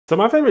So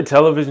my favorite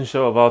television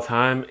show of all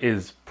time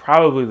is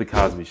probably The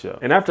Cosby Show.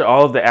 And after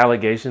all of the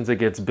allegations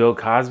against Bill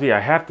Cosby, I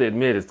have to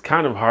admit it's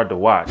kind of hard to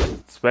watch,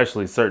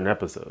 especially certain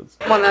episodes.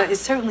 Well, it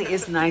certainly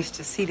is nice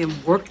to see them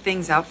work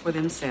things out for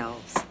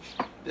themselves.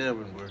 They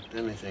haven't worked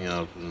anything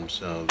out for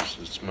themselves.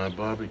 It's my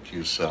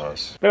barbecue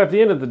sauce. But at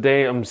the end of the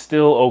day, I'm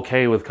still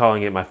okay with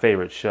calling it my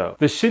favorite show.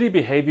 The shitty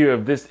behavior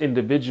of this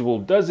individual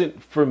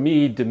doesn't, for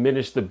me,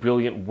 diminish the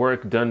brilliant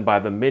work done by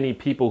the many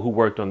people who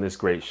worked on this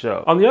great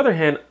show. On the other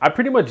hand, I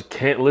pretty much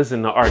can't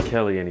listen to R.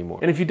 Kelly anymore.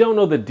 And if you don't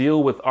know the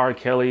deal with R.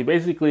 Kelly,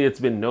 basically it's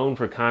been known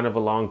for kind of a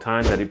long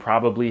time that he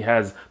probably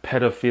has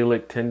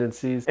pedophilic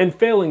tendencies. And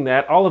failing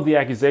that, all of the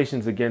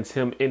accusations against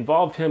him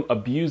involved him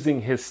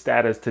abusing his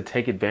status to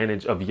take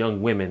advantage of young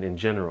women in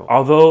general.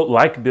 Although,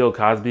 like Bill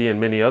Cosby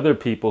and many other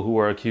people who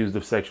are accused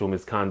of sexual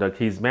misconduct,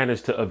 he's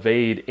managed to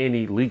evade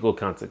any legal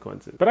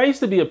consequences. But I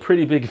used to be a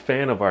pretty big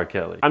fan of R.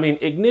 Kelly. I mean,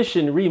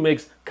 Ignition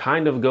Remix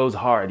kind of goes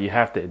hard, you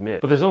have to admit.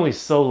 But there's only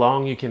so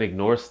long you can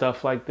ignore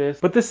stuff like this.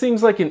 But this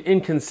seems like an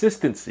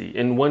inconsistency.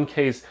 In one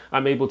case,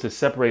 I'm able to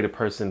separate a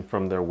person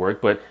from their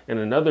work, but in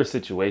another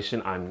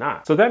situation, I'm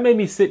not. So that made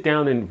me sit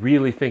down and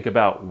really think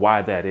about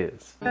why that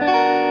is.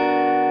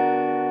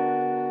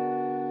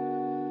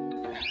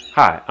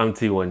 Hi, I'm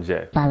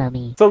T1J. Follow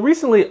me. So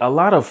recently, a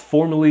lot of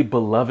formerly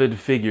beloved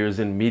figures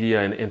in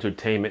media and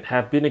entertainment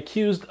have been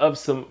accused of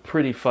some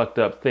pretty fucked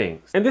up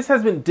things. And this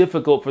has been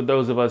difficult for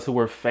those of us who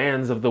are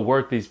fans of the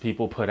work these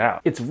people put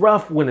out. It's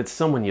rough when it's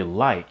someone you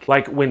like.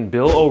 Like when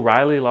Bill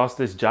O'Reilly lost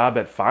his job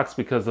at Fox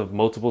because of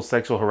multiple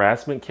sexual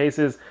harassment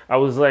cases, I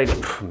was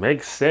like,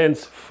 makes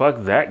sense,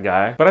 fuck that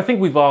guy. But I think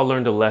we've all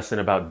learned a lesson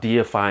about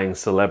deifying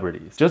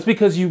celebrities. Just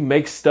because you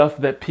make stuff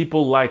that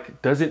people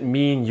like doesn't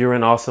mean you're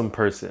an awesome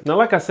person. Now,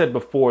 like I said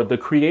before, the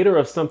creator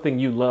of something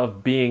you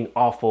love being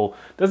awful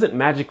doesn't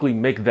magically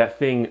make that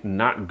thing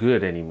not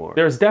good anymore.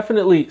 There's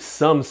definitely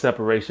some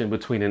separation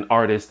between an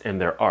artist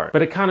and their art,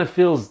 but it kind of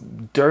feels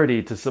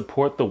dirty to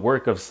support the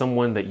work of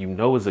someone that you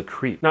know is a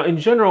creep. Now, in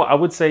general, I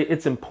would say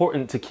it's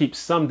important to keep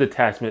some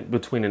detachment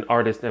between an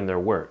artist and their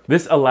work.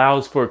 This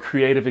allows for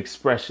creative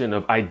expression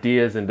of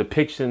ideas and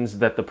depictions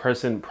that the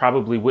person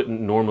probably wouldn't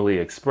normally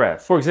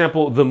express. For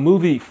example, the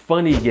movie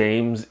Funny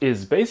Games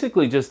is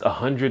basically just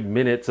 100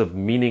 minutes of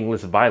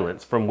meaningless violence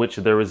from which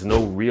there is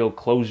no real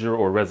closure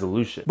or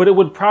resolution. But it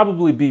would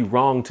probably be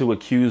wrong to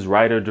accuse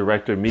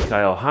writer-director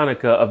Mikhail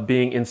Haneke of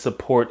being in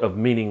support of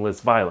meaningless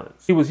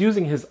violence. He was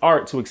using his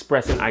art to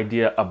express an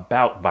idea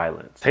about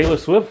violence. Taylor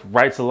Swift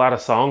writes a lot of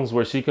songs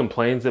where she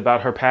complains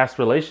about her past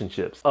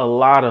relationships. A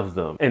lot of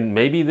them. And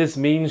maybe this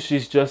means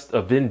she's just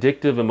a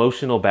vindictive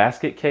emotional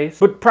basket case,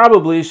 but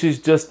probably she's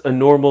just a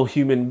normal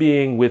human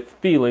being with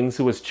feelings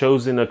who has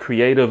chosen a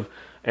creative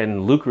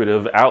and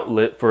lucrative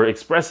outlet for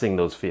expressing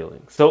those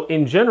feelings. So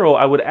in general,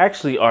 I would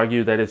actually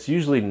argue that it's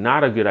usually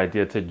not a good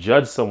idea to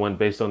judge someone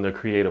based on their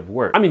creative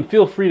work. I mean,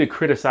 feel free to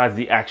criticize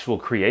the actual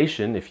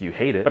creation if you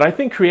hate it, but I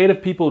think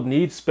creative people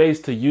need space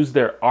to use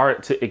their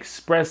art to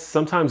express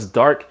sometimes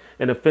dark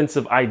and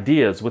offensive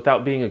ideas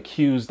without being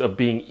accused of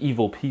being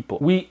evil people.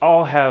 We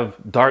all have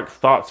dark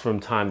thoughts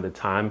from time to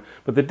time,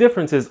 but the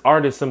difference is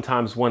artists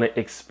sometimes want to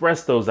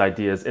express those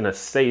ideas in a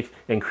safe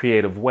and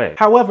creative way.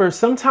 However,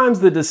 sometimes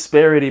the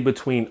disparity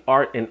between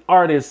art and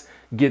artists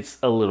gets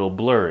a little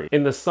blurry.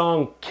 In the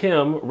song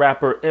Kim,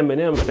 rapper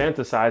Eminem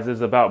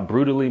fantasizes about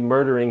brutally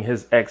murdering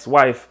his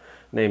ex-wife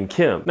named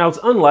Kim. Now, it's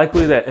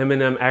unlikely that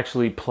Eminem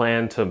actually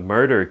planned to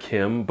murder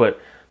Kim, but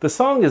the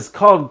song is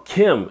called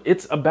Kim.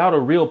 It's about a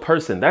real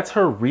person. That's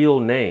her real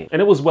name. And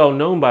it was well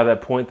known by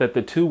that point that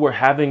the two were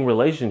having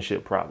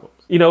relationship problems.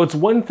 You know, it's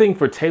one thing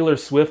for Taylor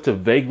Swift to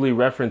vaguely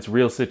reference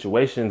real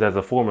situations as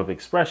a form of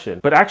expression,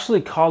 but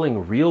actually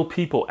calling real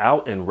people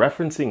out and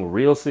referencing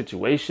real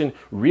situation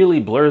really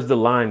blurs the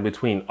line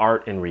between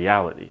art and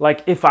reality.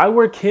 Like, if I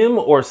were Kim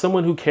or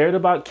someone who cared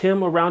about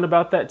Kim around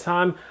about that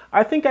time,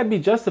 I think I'd be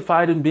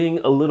justified in being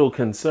a little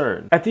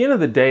concerned. At the end of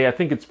the day, I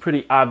think it's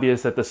pretty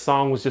obvious that the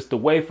song was just a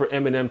way for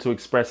Eminem to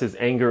express his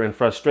anger and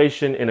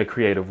frustration in a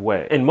creative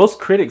way. And most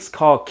critics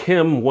call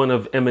Kim one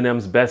of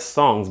Eminem's best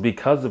songs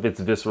because of its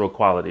visceral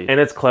quality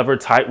and its clever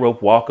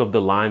tightrope walk of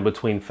the line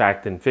between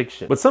fact and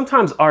fiction. But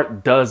sometimes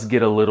art does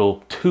get a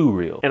little too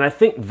real, and I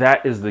think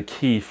that is the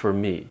key for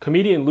me.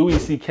 Comedian Louis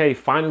C.K.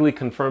 finally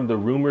confirmed the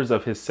rumors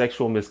of his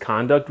sexual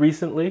misconduct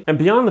recently, and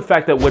beyond the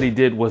fact that what he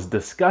did was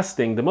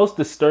disgusting, the most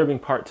disturbing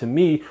part to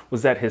me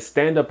was that his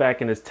stand-up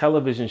act and his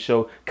television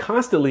show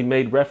constantly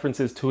made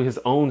references to his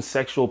own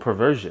sexual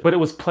perversion, but it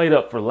was played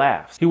up for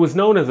laughs. He was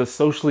known as a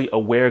socially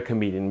aware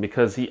comedian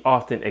because he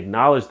often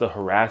acknowledged the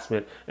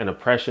harassment and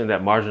oppression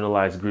that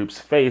marginalized groups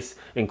face,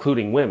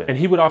 including women. And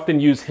he would often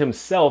use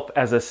himself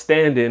as a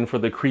stand-in for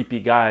the creepy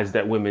guys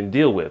that women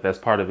deal with as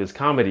part of his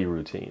comedy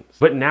routines.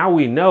 But now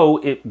we know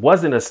it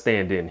wasn't a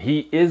stand-in.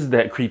 He is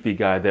that creepy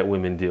guy that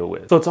women deal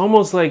with. So it's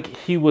almost like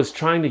he was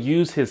trying to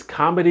use his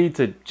comedy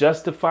to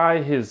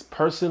justify his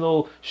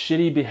personal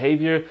shitty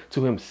behavior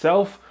to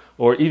himself,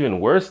 or even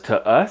worse,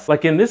 to us.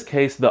 Like in this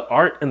case, the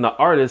art and the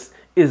artist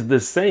is the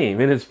same,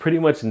 and it's pretty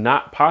much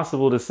not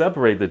possible to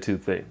separate the two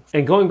things.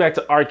 And going back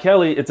to R.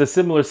 Kelly, it's a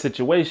similar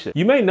situation.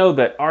 You may know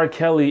that R.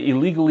 Kelly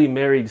illegally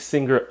married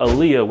singer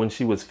Aaliyah when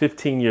she was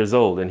 15 years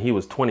old and he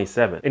was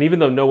 27. And even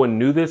though no one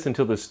knew this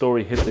until the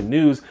story hit the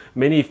news,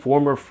 many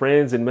former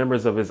friends and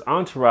members of his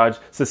entourage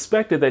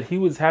suspected that he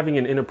was having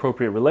an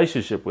inappropriate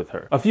relationship with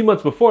her. A few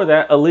months before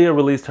that, Aaliyah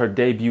released her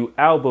debut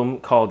album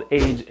called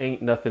Age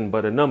Ain't Nothing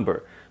But a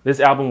Number. This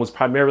album was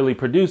primarily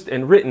produced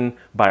and written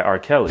by R.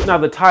 Kelly. Now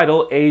the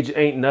title, Age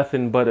Ain't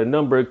Nothing But a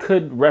Number,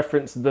 could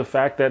reference the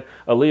fact that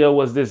Aaliyah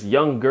was this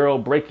young girl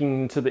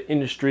breaking into the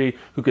industry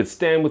who could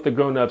stand with the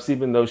grown-ups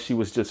even though she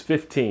was just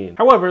 15.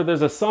 However,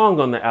 there's a song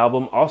on the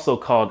album also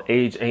called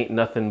Age Ain't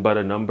Nothing But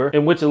a Number,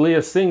 in which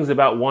Aaliyah sings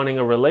about wanting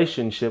a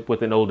relationship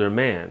with an older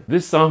man.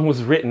 This song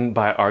was written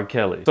by R.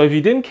 Kelly. So if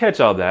you didn't catch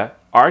all that,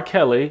 R.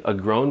 Kelly, a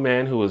grown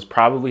man who was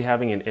probably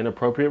having an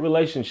inappropriate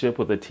relationship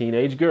with a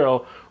teenage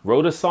girl,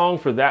 wrote a song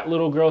for that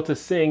little girl to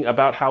sing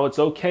about how it's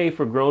okay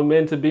for grown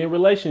men to be in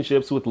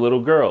relationships with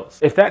little girls.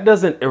 If that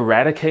doesn't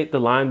eradicate the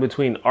line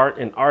between art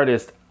and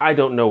artist, I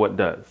don't know what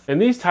does.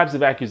 And these types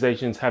of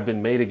accusations have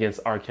been made against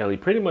R. Kelly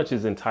pretty much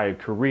his entire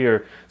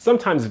career,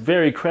 sometimes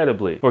very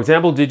credibly. For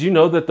example, did you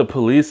know that the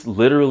police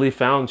literally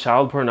found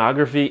child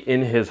pornography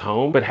in his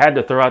home, but had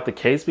to throw out the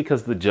case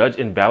because the judge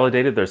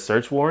invalidated their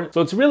search warrant?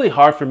 So it's really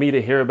hard for me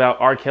to hear about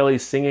R. Kelly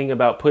singing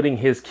about putting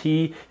his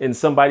key in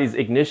somebody's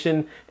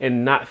ignition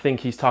and not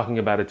think he's talking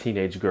about a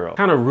teenage girl.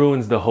 Kind of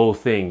ruins the whole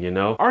thing, you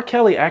know? R.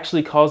 Kelly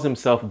actually calls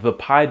himself the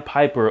Pied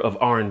Piper of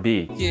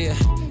R&B. Yeah,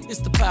 it's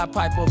the Pied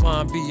Piper of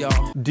R&B,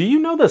 y'all. Do you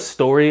know the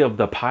story of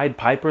the Pied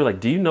Piper? Like,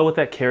 do you know what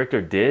that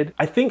character did?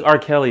 I think R.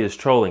 Kelly is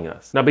trolling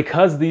us. Now,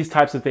 because these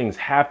types of things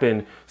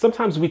happen,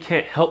 sometimes we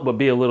can't help but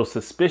be a little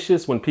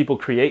suspicious when people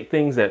create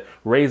things that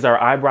raise our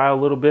eyebrow a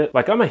little bit.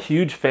 Like, I'm a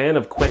huge fan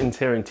of Quentin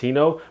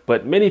Tarantino,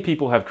 but many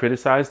people have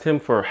criticized him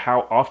for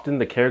how often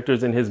the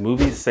characters in his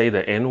movies say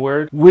the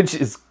N-word, which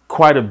is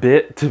quite a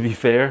bit, to be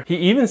fair. He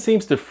even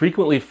seems to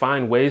frequently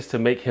find ways to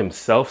make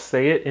himself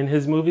say it in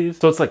his movies.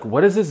 So it's like,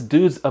 what is this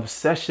dude's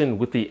obsession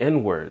with the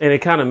N-word? And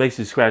it kind of makes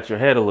you scratch your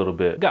head a little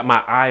bit. Got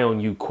my eye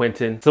on you,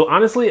 Quentin. So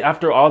honestly,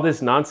 after all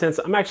this nonsense,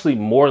 I'm actually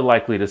more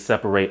likely to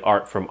separate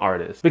art from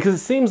artists, because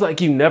it seems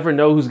like you never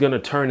know who's gonna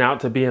turn out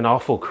to be an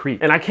awful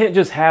creep. And I can't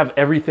just have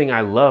everything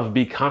I love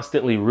be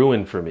constantly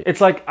ruined for me.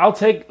 It's like, I'll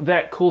take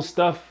that cool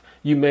stuff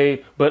you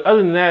made, but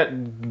other than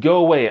that, go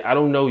away, I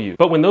don't know you.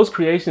 But when those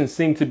creations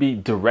seem to be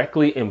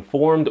directly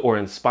informed or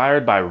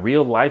inspired by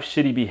real life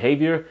shitty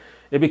behavior,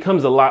 it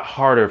becomes a lot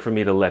harder for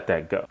me to let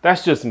that go.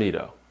 That's just me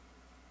though.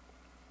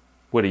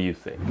 What do you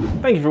think?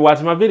 Thank you for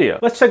watching my video.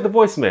 Let's check the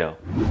voicemail.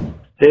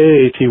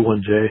 Hey,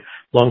 T1J,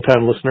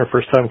 long-time listener,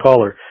 first-time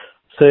caller.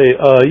 Say,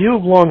 you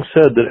have long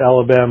said that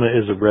Alabama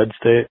is a red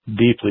state,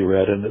 deeply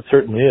red, and it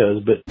certainly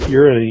is, but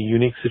you're in a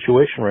unique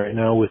situation right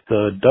now with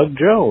Doug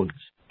Jones.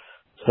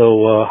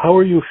 So how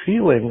are you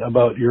feeling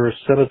about your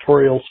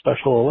senatorial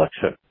special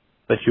election?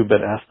 That you've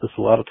been asked this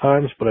a lot of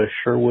times, but I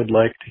sure would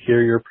like to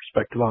hear your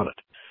perspective on it.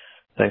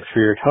 Thanks for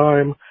your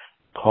time.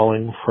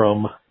 Calling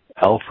from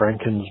Al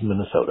Franken's,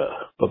 Minnesota.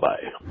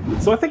 Bye-bye.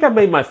 So I think I've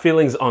made my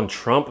feelings on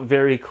Trump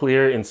very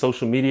clear in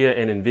social media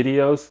and in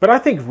videos, but I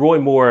think Roy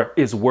Moore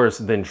is worse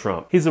than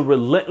Trump. He's a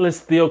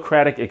relentless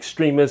theocratic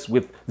extremist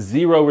with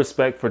zero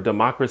respect for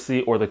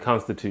democracy or the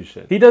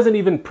Constitution. He doesn't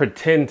even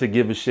pretend to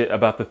give a shit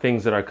about the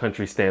things that our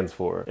country stands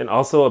for. And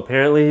also,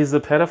 apparently he's a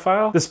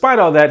pedophile. Despite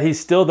all that, he's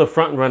still the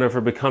front runner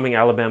for becoming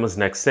Alabama's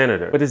next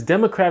senator. But his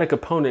Democratic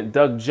opponent,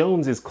 Doug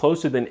Jones, is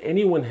closer than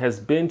anyone has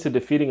been to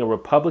defeating a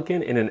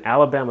Republican in an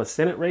Alabama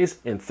Senate race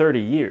in 30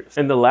 years.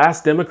 And the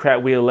last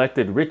Democrat we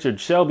elected, Richard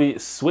Shelby,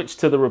 switched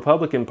to the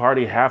Republican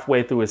Party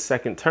halfway through his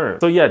second term.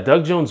 So yeah,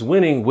 Doug Jones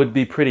winning would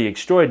be pretty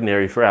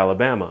extraordinary for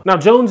Alabama. Now,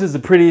 Jones is a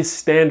pretty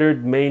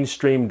standard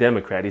mainstream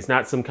Democrat. He's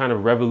not some kind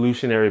of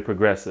revolutionary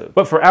progressive.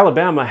 But for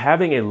Alabama,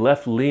 having a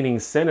left-leaning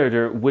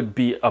senator would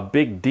be a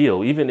big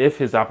deal, even if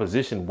his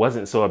opposition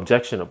wasn't so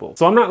objectionable.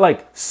 So I'm not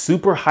like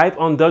super hype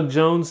on Doug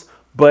Jones,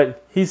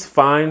 but he's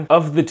fine.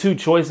 Of the two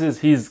choices,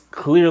 he's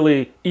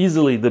clearly,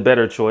 easily the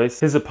better choice.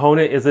 His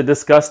opponent is a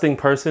disgusting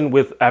person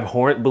with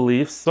abhorrent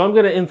beliefs. So I'm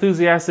gonna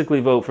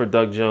enthusiastically vote for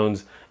Doug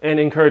Jones and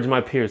encourage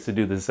my peers to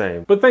do the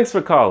same. But thanks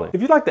for calling.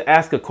 If you'd like to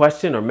ask a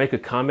question or make a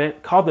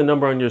comment, call the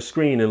number on your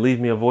screen and leave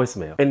me a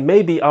voicemail. And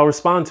maybe I'll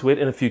respond to it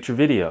in a future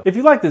video. If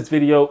you like this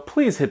video,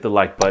 please hit the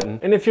like button.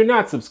 And if you're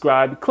not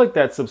subscribed, click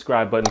that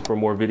subscribe button for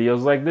more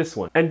videos like this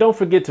one. And don't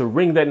forget to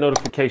ring that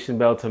notification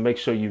bell to make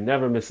sure you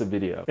never miss a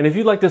video. And if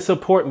you'd like to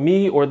support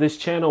me or this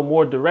channel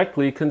more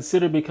directly,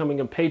 consider becoming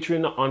a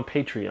patron on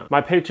Patreon. My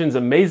patrons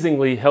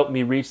amazingly helped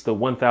me reach the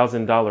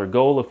 $1,000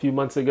 goal a few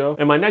months ago.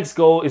 And my next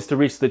goal is to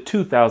reach the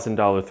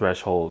 $2,000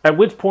 threshold, at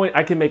which point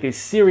I can make a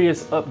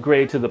serious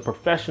upgrade to the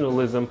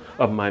professionalism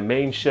of my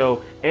main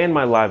show and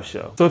my live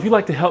show. So if you'd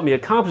like to help me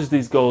accomplish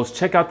these goals,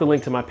 check out the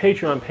link to my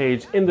Patreon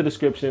page in the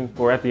description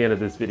or at the end of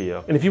this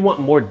video. And if you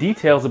want more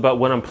details about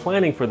what I'm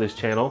planning for this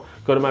channel,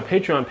 go to my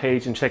Patreon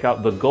page and check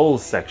out the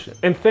goals section.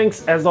 And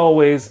thanks as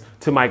always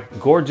to my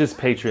gorgeous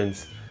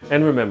patrons,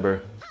 and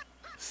remember,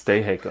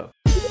 stay Heiko.